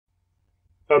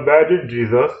Abide in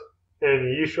Jesus, and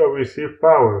ye shall receive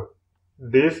power.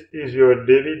 This is your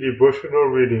daily devotional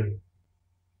reading.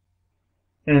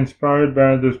 Inspired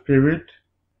by the Spirit,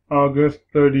 August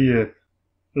 30th.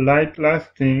 Light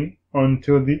lasting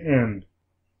until the end.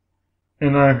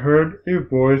 And I heard a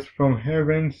voice from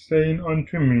heaven saying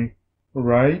unto me,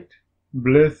 Write,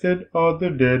 Blessed are the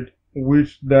dead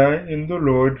which die in the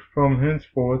Lord from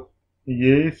henceforth,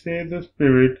 yea, saith the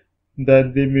Spirit,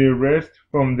 that they may rest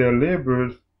from their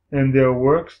labors, and their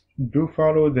works do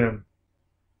follow them.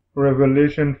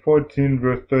 Revelation 14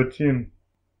 verse 13.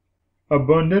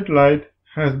 Abundant light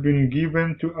has been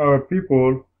given to our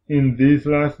people in these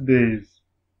last days.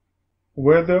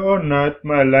 Whether or not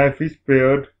my life is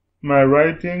spared, my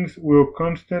writings will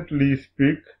constantly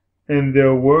speak, and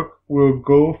their work will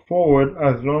go forward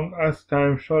as long as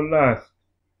time shall last.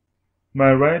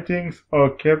 My writings are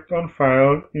kept on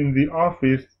file in the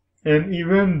office, and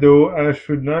even though I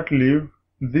should not live,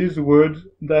 these words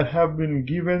that have been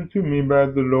given to me by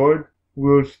the Lord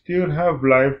will still have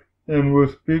life and will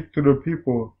speak to the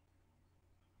people.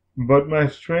 But my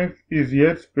strength is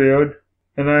yet spared,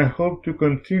 and I hope to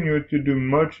continue to do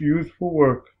much useful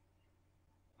work.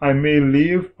 I may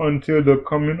live until the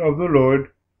coming of the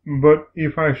Lord, but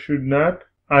if I should not,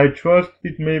 I trust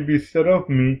it may be said of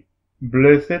me,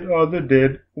 Blessed are the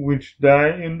dead which die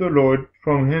in the Lord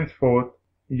from henceforth,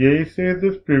 yea, saith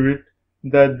the Spirit,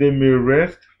 that they may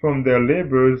rest from their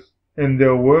labors, and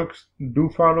their works do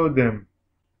follow them.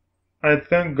 I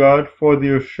thank God for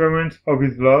the assurance of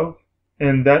His love,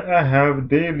 and that I have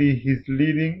daily His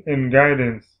leading and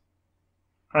guidance.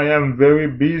 I am very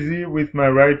busy with my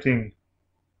writing.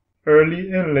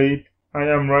 Early and late, I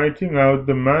am writing out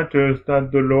the matters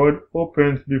that the Lord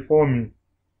opens before me.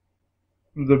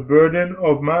 The burden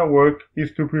of my work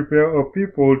is to prepare a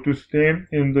people to stand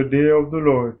in the day of the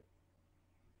Lord.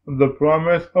 The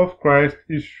promise of Christ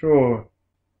is sure.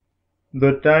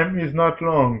 The time is not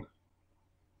long.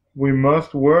 We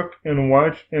must work and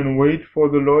watch and wait for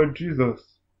the Lord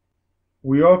Jesus.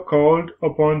 We are called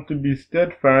upon to be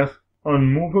steadfast,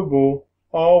 unmovable,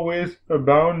 always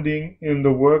abounding in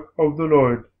the work of the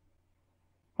Lord.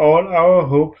 All our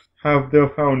hopes have their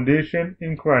foundation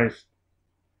in Christ.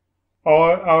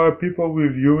 Are our people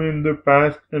reviewing the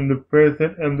past and the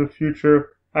present and the future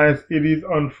as it is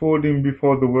unfolding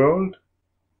before the world?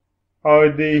 Are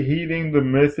they heeding the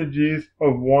messages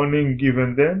of warning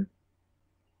given them?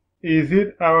 Is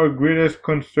it our greatest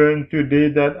concern today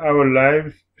that our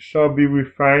lives shall be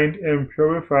refined and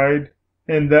purified,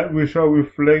 and that we shall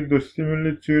reflect the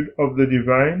similitude of the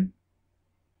divine?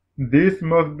 This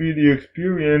must be the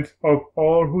experience of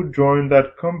all who join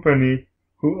that company,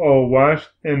 who are washed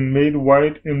and made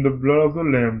white in the blood of the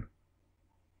Lamb.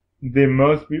 They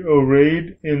must be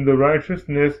arrayed in the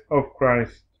righteousness of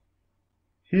Christ.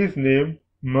 His name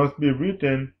must be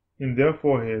written in their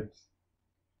foreheads.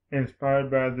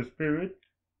 Inspired by the Spirit,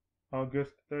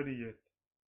 August 30th.